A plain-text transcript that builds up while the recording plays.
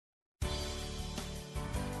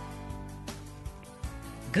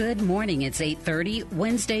Good morning. It's 8:30,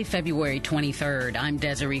 Wednesday, February 23rd. I'm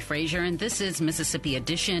Desiree Frazier, and this is Mississippi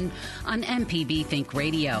Edition on MPB Think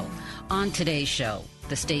Radio. On today's show,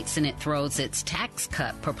 the state Senate throws its tax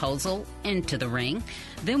cut proposal into the ring.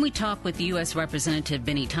 Then we talk with U.S. Representative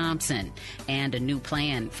Bennie Thompson, and a new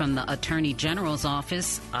plan from the Attorney General's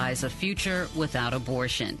office eyes a future without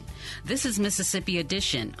abortion. This is Mississippi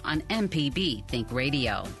Edition on MPB Think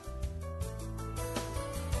Radio.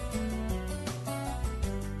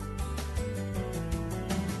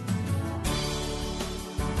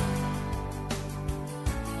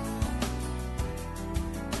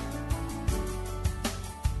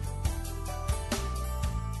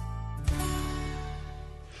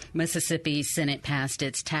 Mississippi's Senate passed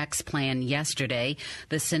its tax plan yesterday.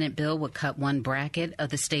 The Senate bill would cut one bracket of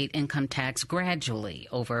the state income tax gradually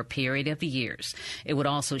over a period of years. It would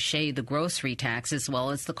also shave the grocery tax as well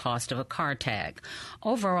as the cost of a car tag.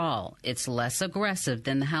 Overall, it's less aggressive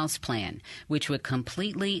than the House plan, which would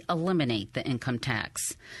completely eliminate the income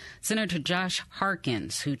tax. Senator Josh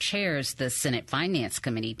Harkins, who chairs the Senate Finance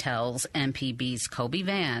Committee, tells MPB's Kobe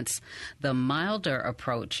Vance the milder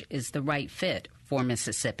approach is the right fit for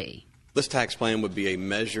Mississippi. This tax plan would be a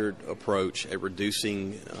measured approach at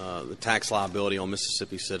reducing the tax liability on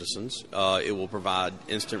Mississippi citizens. It will provide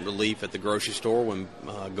instant relief at the grocery store when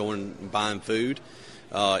going and buying food.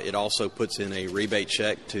 It also puts in a rebate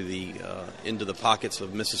check to into the pockets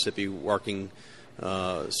of Mississippi working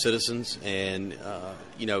citizens, and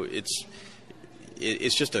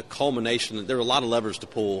it's just a culmination. There are a lot of levers to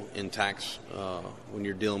pull in tax when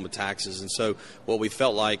you're dealing with taxes. And so what we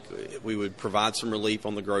felt like, we would provide some relief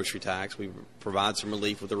on the grocery tax. We would provide some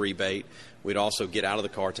relief with the rebate. We'd also get out of the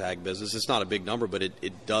car tag business. It's not a big number, but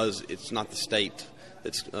it's not the state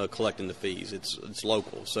that's collecting the fees. It's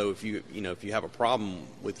local. So if you have a problem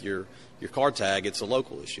with your car tag, it's a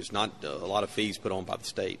local issue. It's not a lot of fees put on by the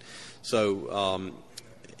state. So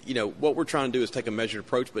what we're trying to do is take a measured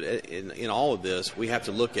approach, but in all of this, we have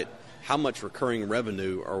to look at how much recurring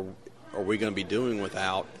revenue are we going to be doing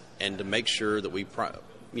without, and to make sure that we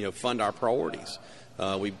fund our priorities.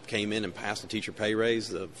 We came in and passed a teacher pay raise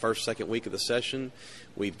the second week of the session.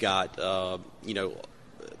 We've got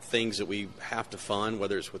things that we have to fund,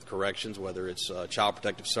 whether it's with corrections, whether it's child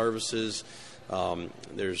protective services.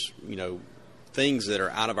 There's things that are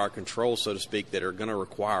out of our control, so to speak, that are going to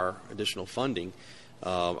require additional funding.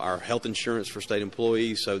 Our health insurance for state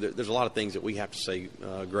employees. So there's a lot of things that we have to say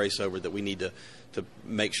grace over, that we need to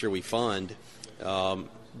make sure we fund.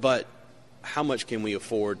 But how much can we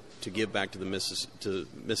afford to give back to to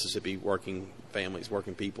Mississippi working families,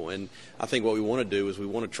 working people? And I think what we want to do is we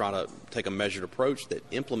want to try to take a measured approach that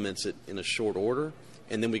implements it in a short order,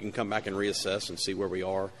 and then we can come back and reassess and see where we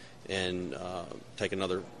are and take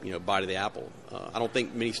another bite of the apple. I don't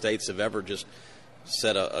think many states have ever just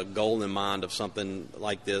set a goal in mind of something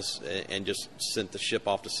like this and just sent the ship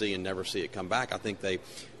off to sea and never see it come back. I think they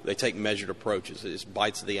take measured approaches. It's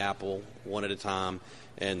bites of the apple one at a time,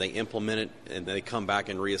 and they implement it, and they come back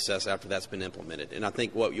and reassess after that's been implemented. And I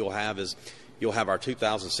think what you'll have is our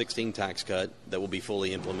 2016 tax cut that will be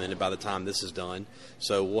fully implemented by the time this is done.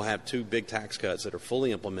 So we'll have two big tax cuts that are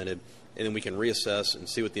fully implemented, and then we can reassess and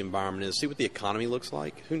see what the environment is, see what the economy looks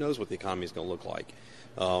like. Who knows what the economy is going to look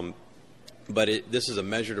like? But this is a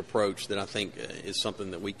measured approach that I think is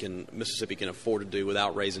something that Mississippi can afford to do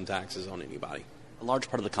without raising taxes on anybody. A large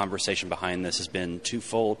part of the conversation behind this has been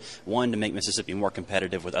twofold. One, to make Mississippi more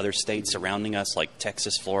competitive with other states surrounding us, like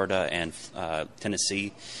Texas, Florida, and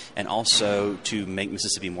Tennessee, and also to make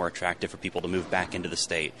Mississippi more attractive for people to move back into the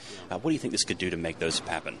state. What do you think this could do to make those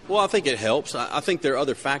happen? Well, I think it helps. I think there are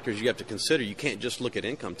other factors you have to consider. You can't just look at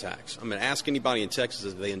income tax. I mean, ask anybody in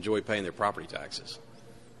Texas if they enjoy paying their property taxes.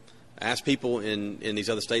 Ask people in these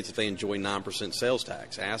other states if they enjoy 9% sales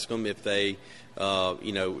tax. Ask them if they, how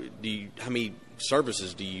many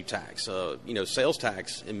services do you tax? Sales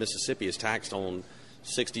tax in Mississippi is taxed on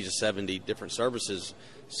 60 to 70 different services.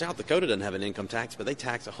 South Dakota doesn't have an income tax, but they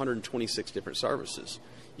tax 126 different services.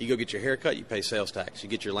 You go get your hair cut, you pay sales tax. You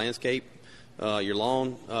get your landscape, your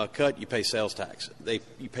lawn cut, you pay sales tax.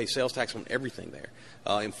 You pay sales tax on everything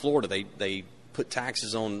there. In Florida, they put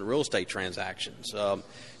taxes on real estate transactions.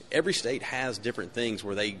 Every state has different things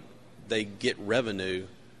where they get revenue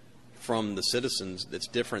from the citizens that's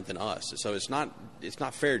different than us. So it's not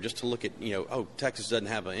fair just to look at, Texas doesn't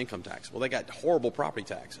have an income tax. Well, they got horrible property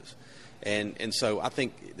taxes. And so I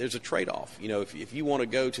think there's a trade-off. If you want to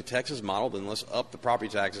go to Texas model, then let's up the property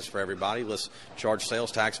taxes for everybody. Let's charge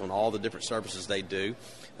sales tax on all the different services they do.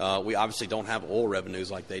 We obviously don't have oil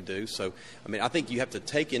revenues like they do. So, I think you have to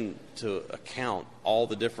take into account all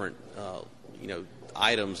the different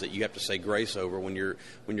items that you have to say grace over when you're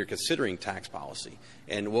considering tax policy.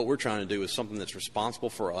 And what we're trying to do is something that's responsible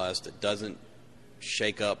for us, that doesn't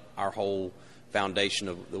shake up our whole foundation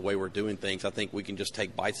of the way we're doing things. I think we can just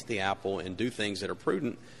take bites at the apple and do things that are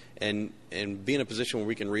prudent and be in a position where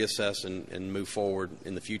we can reassess and move forward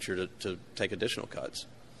in the future to take additional cuts.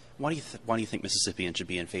 Why do you think Mississippians should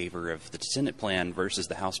be in favor of the Senate plan versus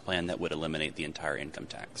the House plan that would eliminate the entire income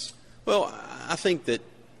tax? Well, I think that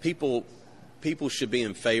people should be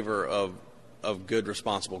in favor of good,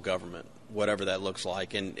 responsible government, whatever that looks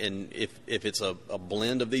like. And if it's a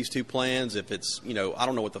blend of these two plans, if it's, I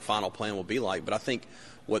don't know what the final plan will be like, but I think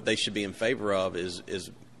what they should be in favor of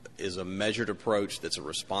is a measured approach that's a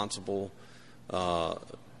responsible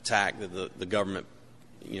tack that the government,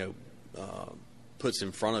 puts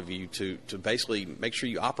in front of you to basically make sure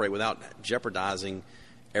you operate without jeopardizing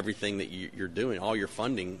everything that you're doing. All your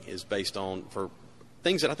funding is based on for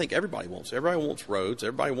things that I think everybody wants. Everybody wants roads.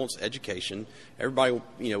 Everybody wants education. Everybody,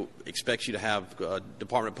 expects you to have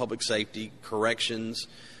Department of Public Safety, corrections,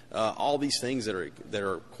 all these things that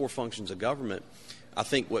are core functions of government. I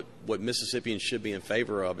think what Mississippians should be in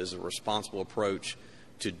favor of is a responsible approach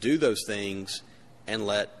to do those things and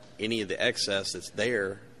let any of the excess that's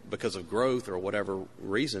there because of growth or whatever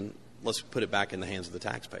reason, let's put it back in the hands of the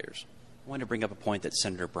taxpayers. I wanted to bring up a point that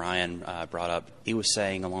Senator Bryan brought up. He was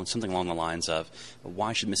saying something along the lines of,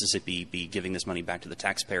 why should Mississippi be giving this money back to the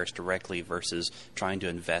taxpayers directly versus trying to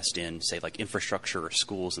invest in, say, like infrastructure or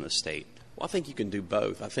schools in the state? Well, I think you can do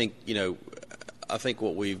both. I think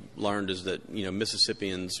what we've learned is that,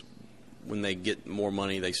 Mississippians, when they get more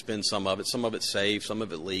money, they spend some of it saves, some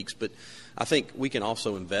of it leaks. But I think we can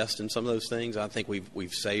also invest in some of those things. I think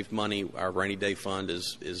we've saved money. Our rainy day fund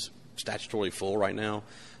is statutorily full right now.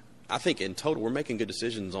 I think in total we're making good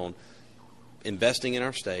decisions on investing in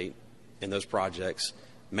our state, in those projects,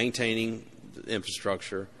 maintaining the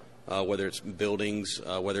infrastructure, whether it's buildings,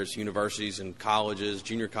 whether it's universities and colleges,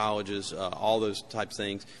 junior colleges, all those types of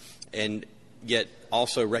things, and yet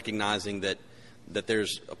also recognizing that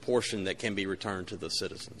there's a portion that can be returned to the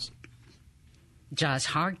citizens. Josh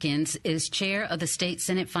Harkins is chair of the State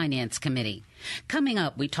Senate Finance Committee. Coming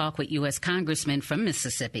up, we talk with U.S. Congressman from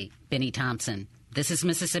Mississippi, Bennie Thompson. This is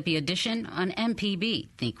Mississippi Edition on MPB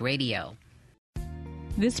Think Radio.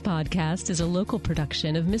 This podcast is a local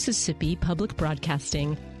production of Mississippi Public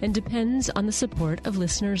Broadcasting and depends on the support of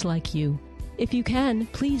listeners like you. If you can,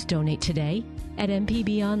 please donate today at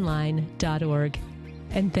mpbonline.org.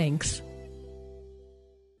 And thanks.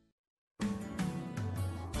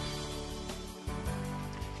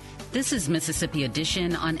 This is Mississippi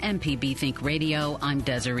Edition on MPB Think Radio. I'm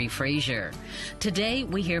Desiree Frazier. Today,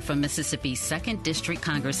 we hear from Mississippi's 2nd District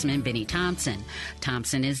Congressman Bennie Thompson.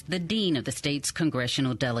 Thompson is the dean of the state's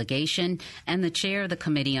congressional delegation and the chair of the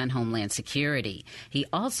Committee on Homeland Security. He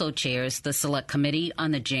also chairs the Select Committee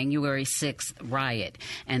on the January 6th riot,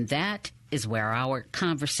 and that is where our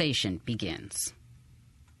conversation begins.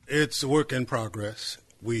 It's a work in progress.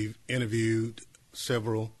 We've interviewed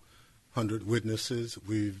several hundred witnesses.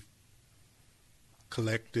 We've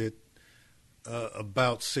collected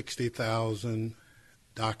about 60,000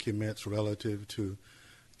 documents relative to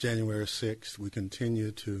January 6th. We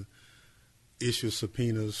continue to issue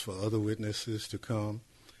subpoenas for other witnesses to come.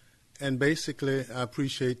 And basically, I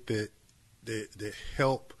appreciate the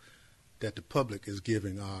help that the public is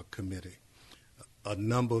giving our committee. A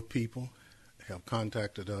number of people have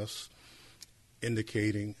contacted us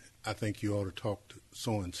indicating, I think you ought to talk to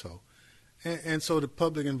so-and-so. And so the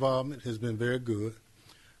public involvement has been very good,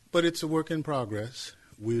 but it's a work in progress.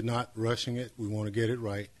 We're not rushing it. We want to get it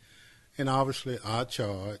right. And obviously our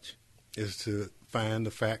charge is to find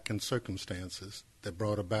the fact and circumstances that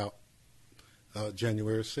brought about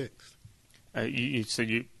January 6th. You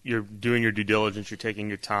said you're doing your due diligence, you're taking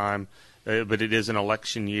your time, but it is an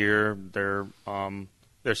election year. There's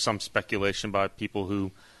some speculation by people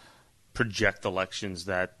who project elections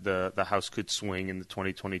that the House could swing in the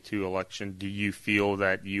 2022 election. Do you feel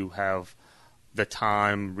that you have the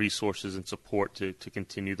time, resources, and support to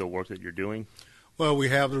continue the work that you're doing? Well, we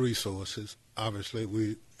have the resources. Obviously,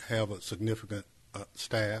 we have a significant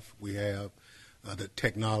staff. We have the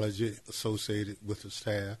technology associated with the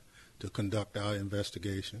staff to conduct our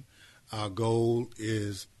investigation. Our goal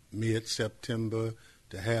is mid-September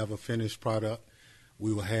to have a finished product.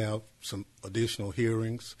 We will have some additional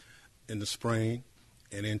hearings in the spring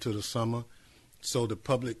and into the summer, so the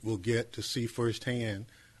public will get to see firsthand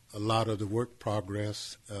a lot of the work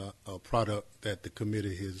progress product that the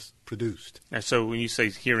committee has produced. And so when you say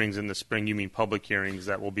hearings in the spring, you mean public hearings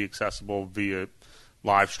that will be accessible via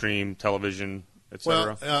live stream, television, et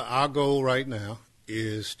cetera? Well, our goal right now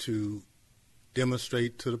is to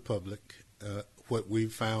demonstrate to the public what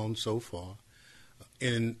we've found so far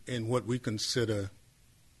in what we consider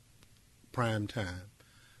prime time.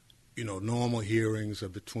 Normal hearings are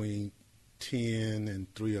between 10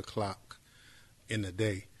 and 3 o'clock in the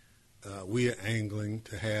day. We are angling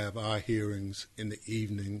to have our hearings in the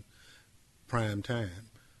evening prime time,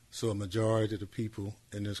 so a majority of the people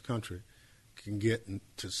in this country can get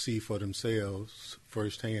to see for themselves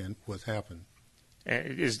firsthand what's happened.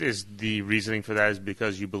 Is the reasoning for that is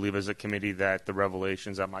because you believe as a committee that the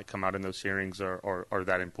revelations that might come out in those hearings are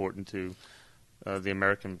that important to the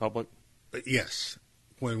American public? Yes.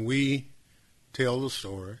 When we tell the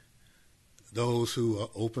story, those who are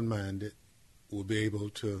open-minded will be able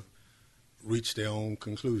to reach their own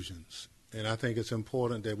conclusions. And I think it's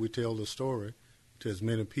important that we tell the story to as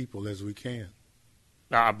many people as we can.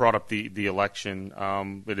 I brought up the election.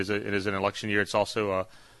 It is an election year. It's also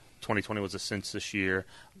 2020 was a census year.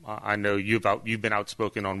 I know you've been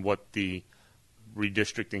outspoken on what the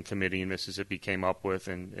redistricting committee in Mississippi came up with,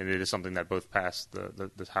 and it is something that both passed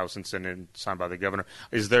the House and Senate and signed by the governor.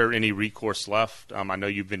 Is there any recourse left? I know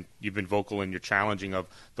you've been vocal in your challenging of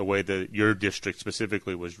the way that your district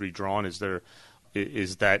specifically was redrawn. Is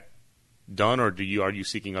that done, or are you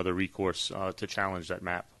seeking other recourse to challenge that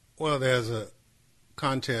map? Well, there's a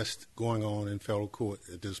contest going on in federal court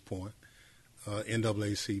at this point.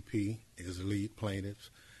 NAACP is the lead plaintiffs.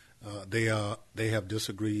 They have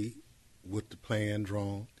disagreed with the plan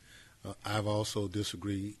drawn. I've also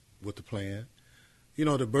disagreed with the plan.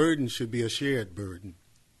 The burden should be a shared burden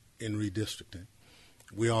in redistricting.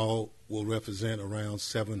 We all will represent around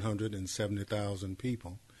 770,000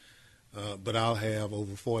 people, but I'll have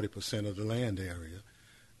over 40% of the land area,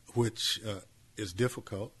 which is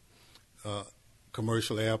difficult.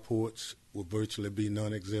 Commercial airports will virtually be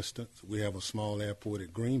non-existent. We have a small airport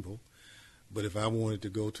at Greenville, but if I wanted to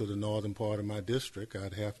go to the northern part of my district,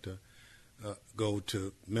 I'd have to go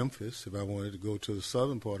to Memphis. If I wanted to go to the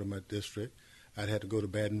southern part of my district, I'd have to go to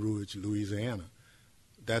Baton Rouge, Louisiana.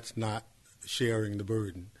 That's not sharing the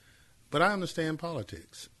burden. But I understand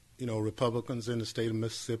politics. Republicans in the state of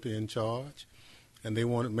Mississippi in charge, and they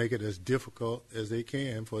want to make it as difficult as they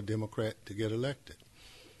can for a Democrat to get elected.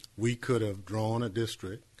 We could have drawn a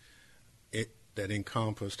district that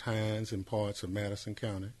encompassed Hinds and parts of Madison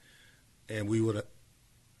County, and we would have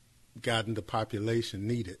gotten the population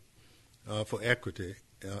needed for equity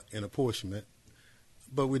in apportionment,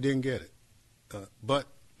 but we didn't get it. But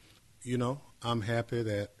I'm happy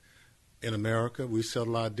that in America we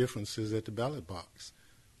settle our differences at the ballot box.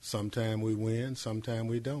 Sometime we win, sometime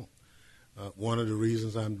we don't. One of the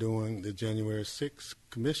reasons I'm doing the January 6th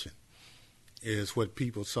commission is what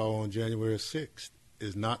people saw on January 6th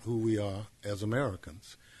is not who we are as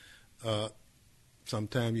Americans.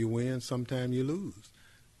 Sometime you win, sometime you lose,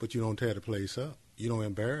 but you don't tear the place up. You don't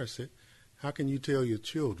embarrass it. How can you tell your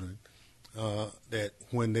children that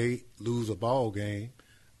when they lose a ball game,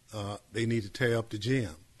 they need to tear up the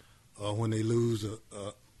gym? Or when they lose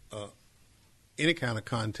any kind of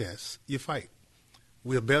contest, you fight.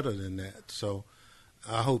 We're better than that. So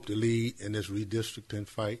I hope to lead in this redistricting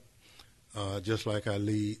fight, just like I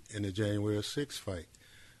lead in the January 6th fight.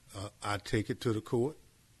 I take it to the court.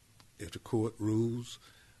 If the court rules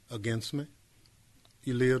against me,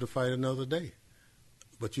 you live to fight another day.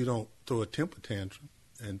 But you don't throw a temper tantrum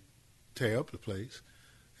and tear up the place.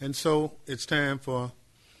 And so it's time for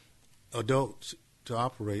adults to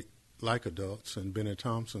operate like adults, and Bennie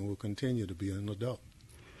Thompson will continue to be an adult.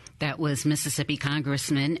 That was Mississippi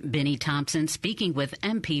Congressman Bennie Thompson speaking with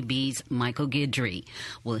MPB's Michael Guidry.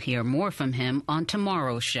 We'll hear more from him on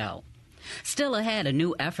tomorrow's show. Still ahead, a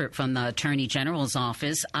new effort from the Attorney General's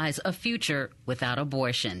office eyes a future without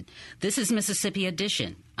abortion. This is Mississippi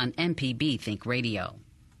Edition on MPB Think Radio.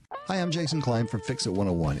 Hi, I'm Jason Klein from Fix It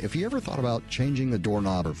 101. If you ever thought about changing the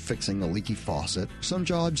doorknob or fixing a leaky faucet, some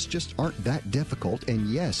jobs just aren't that difficult, and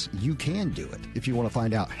yes, you can do it. If you want to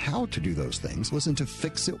find out how to do those things, listen to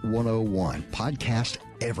Fix It 101, podcast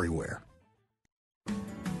everywhere.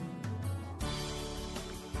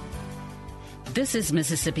 This is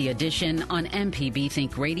Mississippi Edition on MPB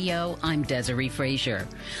Think Radio. I'm Desiree Frazier.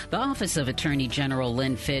 The Office of Attorney General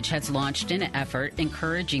Lynn Fitch has launched an effort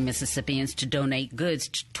encouraging Mississippians to donate goods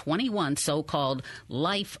to 21 so-called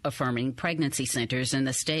life-affirming pregnancy centers in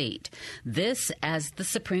the state. This as the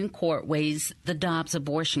Supreme Court weighs the Dobbs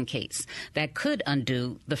abortion case that could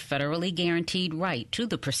undo the federally guaranteed right to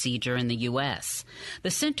the procedure in the U.S.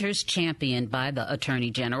 The centers championed by the Attorney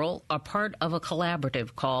General are part of a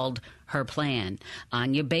collaborative called Her Plan.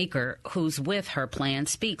 Anya Baker, who's with Her Plan,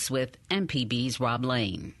 speaks with MPB's Rob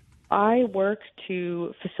Lane. I work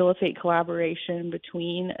to facilitate collaboration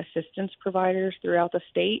between assistance providers throughout the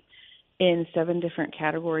state in 7 different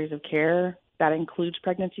categories of care. That includes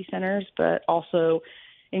pregnancy centers, but also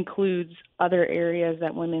includes other areas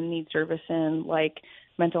that women need service in, like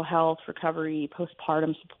mental health, recovery,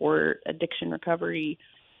 postpartum support, addiction recovery,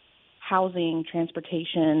 housing,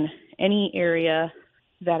 transportation, any area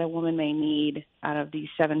that a woman may need out of these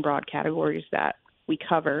 7 broad categories that we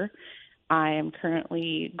cover. I am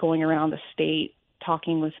currently going around the state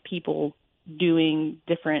talking with people doing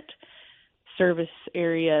different service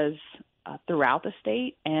areas throughout the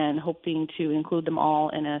state and hoping to include them all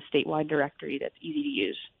in a statewide directory that's easy to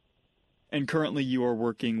use. And currently you are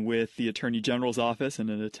working with the Attorney General's office in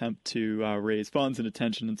an attempt to raise funds and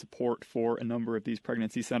attention and support for a number of these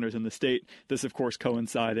pregnancy centers in the state. This, of course,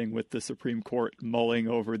 coinciding with the Supreme Court mulling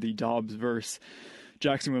over the Dobbs versus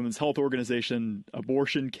Jackson Women's Health Organization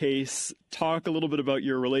abortion case. Talk a little bit about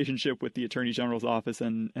your relationship with the Attorney General's office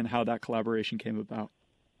and how that collaboration came about.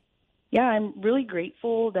 Yeah, I'm really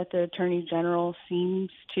grateful that the Attorney General seems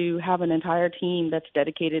to have an entire team that's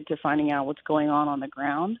dedicated to finding out what's going on the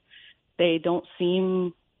ground. They don't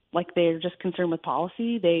seem like they're just concerned with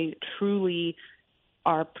policy. They truly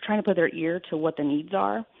are trying to put their ear to what the needs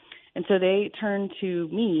are. And so they turn to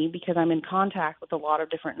me because I'm in contact with a lot of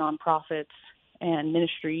different nonprofits and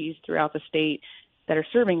ministries throughout the state that are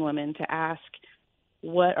serving women to ask,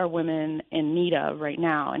 what are women in need of right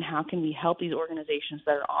now, and how can we help these organizations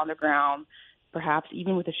that are on the ground, perhaps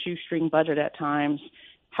even with a shoestring budget at times,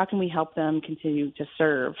 how can we help them continue to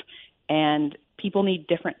serve? And people need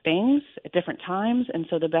different things at different times, and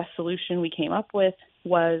so the best solution we came up with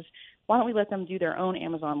was, why don't we let them do their own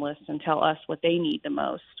Amazon list and tell us what they need the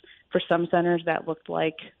most? For some centers, that looked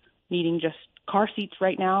like needing just car seats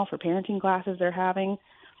right now for parenting classes they're having.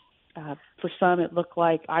 For some, it looked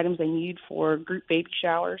like items they need for group baby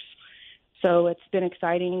showers. So it's been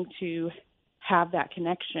exciting to have that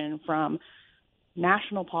connection from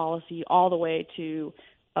national policy all the way to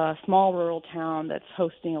a small rural town that's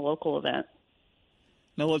hosting a local event.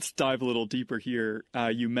 Now let's dive a little deeper here.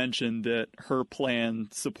 You mentioned that her plan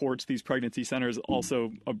supports these pregnancy centers,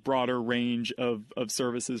 also a broader range of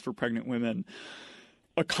services for pregnant women.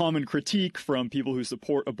 A common critique from people who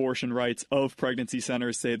support abortion rights of pregnancy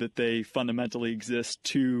centers say that they fundamentally exist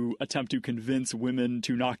to attempt to convince women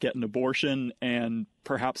to not get an abortion and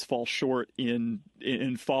perhaps fall short in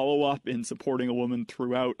follow-up in supporting a woman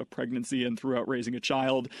throughout a pregnancy and throughout raising a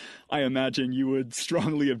child. I imagine you would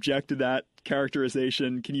strongly object to that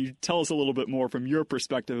characterization. Can you tell us a little bit more from your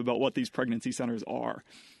perspective about what these pregnancy centers are?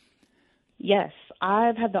 Yes,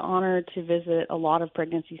 I've had the honor to visit a lot of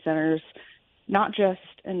pregnancy centers, not just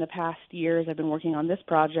in the past years I've been working on this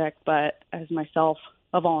project, but as myself,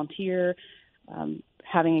 a volunteer,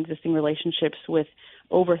 having existing relationships with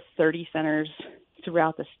over 30 centers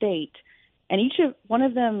throughout the state. And one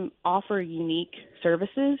of them offer unique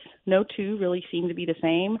services. No two really seem to be the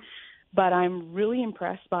same, but I'm really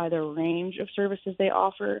impressed by the range of services they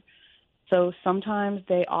offer. So sometimes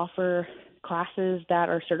they offer classes that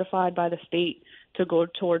are certified by the state to go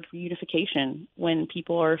towards reunification when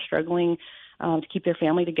people are struggling to keep their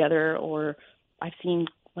family together, or I've seen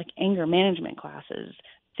like anger management classes,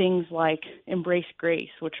 things like Embrace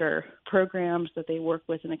Grace, which are programs that they work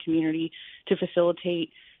with in the community to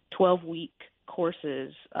facilitate 12-week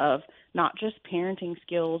courses of not just parenting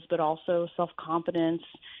skills, but also self-confidence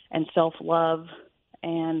and self-love,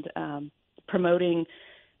 and promoting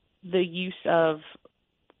the use of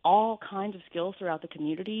all kinds of skills throughout the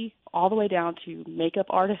community, all the way down to makeup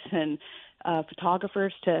artists and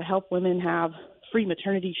photographers to help women have free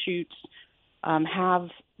maternity shoots, have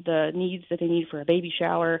the needs that they need for a baby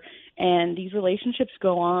shower. And these relationships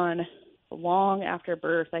go on long after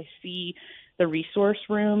birth. I see the resource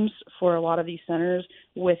rooms for a lot of these centers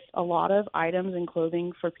with a lot of items and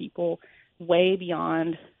clothing for people way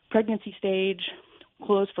beyond pregnancy stage,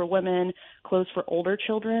 clothes for women, clothes for older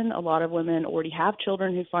children. A lot of women already have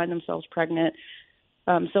children who find themselves pregnant.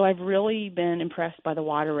 So I've really been impressed by the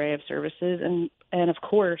wide array of services. And of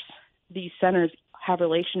course, these centers have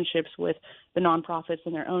relationships with the nonprofits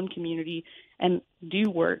in their own community and do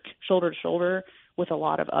work shoulder to shoulder with a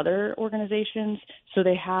lot of other organizations. So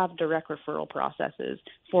they have direct referral processes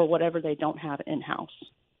for whatever they don't have in-house.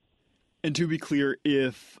 And to be clear,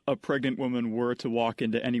 if a pregnant woman were to walk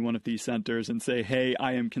into any one of these centers and say, hey,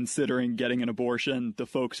 I am considering getting an abortion, the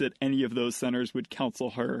folks at any of those centers would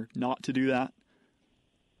counsel her not to do that?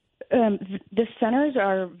 The centers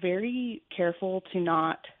are very careful to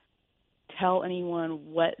not tell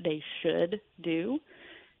anyone what they should do,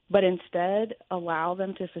 but instead allow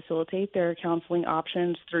them to facilitate their counseling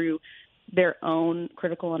options through their own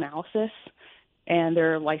critical analysis, and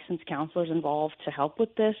there are licensed counselors involved to help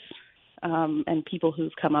with this, and people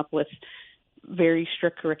who've come up with very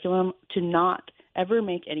strict curriculum to not ever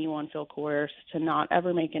make anyone feel coerced, to not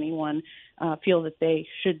ever make anyone feel that they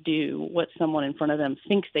should do what someone in front of them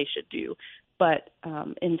thinks they should do, but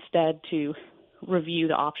instead to review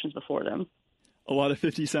the options before them. A lot of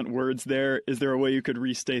 50-cent words there. Is there a way you could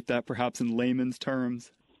restate that perhaps in layman's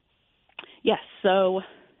terms? Yes. So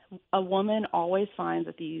a woman always finds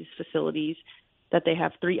at these facilities that they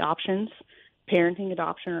have 3 options: parenting,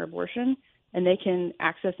 adoption, or abortion, and they can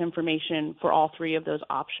access information for all 3 of those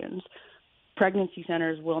options. Pregnancy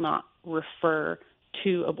centers will not refer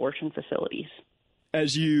to abortion facilities.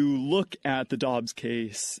 As you look at the Dobbs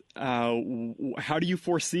case, how do you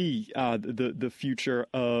foresee the future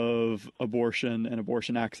of abortion and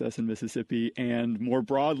abortion access in Mississippi, and more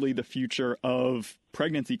broadly, the future of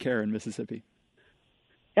pregnancy care in Mississippi?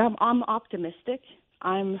 I'm optimistic.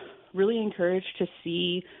 I'm really encouraged to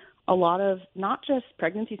see a lot of not just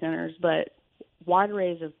pregnancy centers, but wide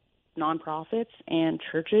arrays of nonprofits and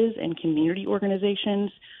churches and community organizations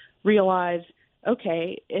realize,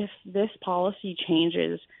 okay, if this policy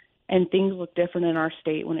changes and things look different in our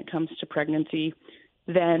state when it comes to pregnancy,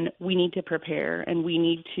 then we need to prepare and we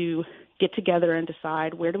need to get together and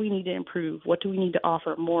decide, where do we need to improve? What do we need to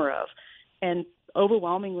offer more of? And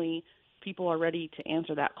overwhelmingly, people are ready to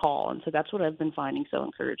answer that call. And so that's what I've been finding so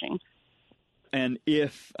encouraging. And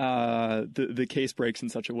if the case breaks in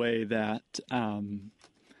such a way that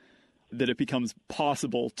that it becomes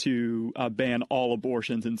possible to ban all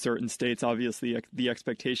abortions in certain states, obviously the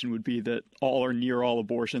expectation would be that all or near all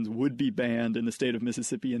abortions would be banned in the state of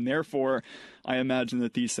Mississippi. And therefore, I imagine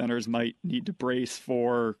that these centers might need to brace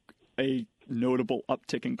for a notable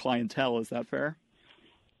uptick in clientele. Is that fair?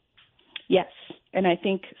 Yes. And I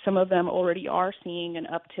think some of them already are seeing an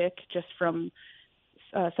uptick just from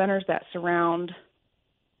centers that surround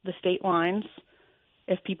the state lines,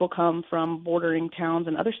 if people come from bordering towns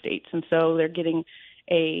in other states. And so they're getting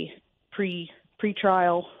a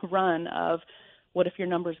pre-trial run of, what if your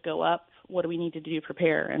numbers go up? What do we need to do to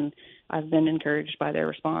prepare? And I've been encouraged by their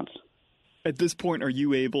response. At this point, are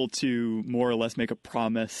you able to more or less make a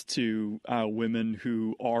promise to women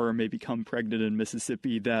who are or may become pregnant in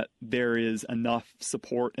Mississippi that there is enough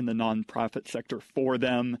support in the nonprofit sector for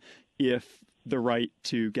them if the right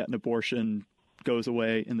to get an abortion goes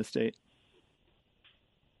away in the state?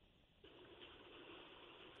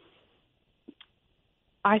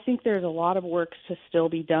 I think there's a lot of work to still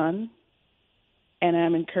be done, and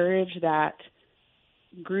I'm encouraged that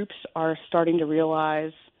groups are starting to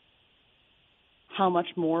realize how much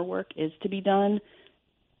more work is to be done,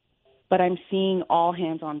 but I'm seeing all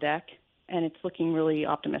hands on deck, and it's looking really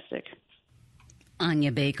optimistic.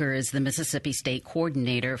 Anya Baker is the Mississippi State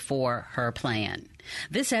Coordinator for Her Plan.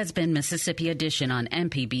 This has been Mississippi Edition on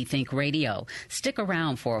MPB Think Radio. Stick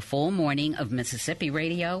around for a full morning of Mississippi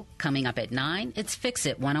radio. Coming up at 9, it's Fix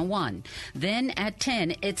It 101. Then at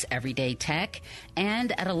 10, it's Everyday Tech.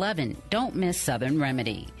 And at 11, don't miss Southern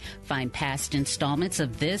Remedy. Find past installments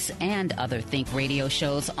of this and other Think Radio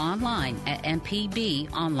shows online at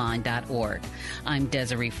mpbonline.org. I'm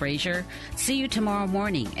Desiree Frazier. See you tomorrow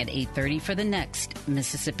morning at 8:30 for the next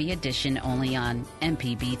Mississippi Edition, only on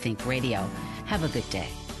MPB Think Radio. Have a good day.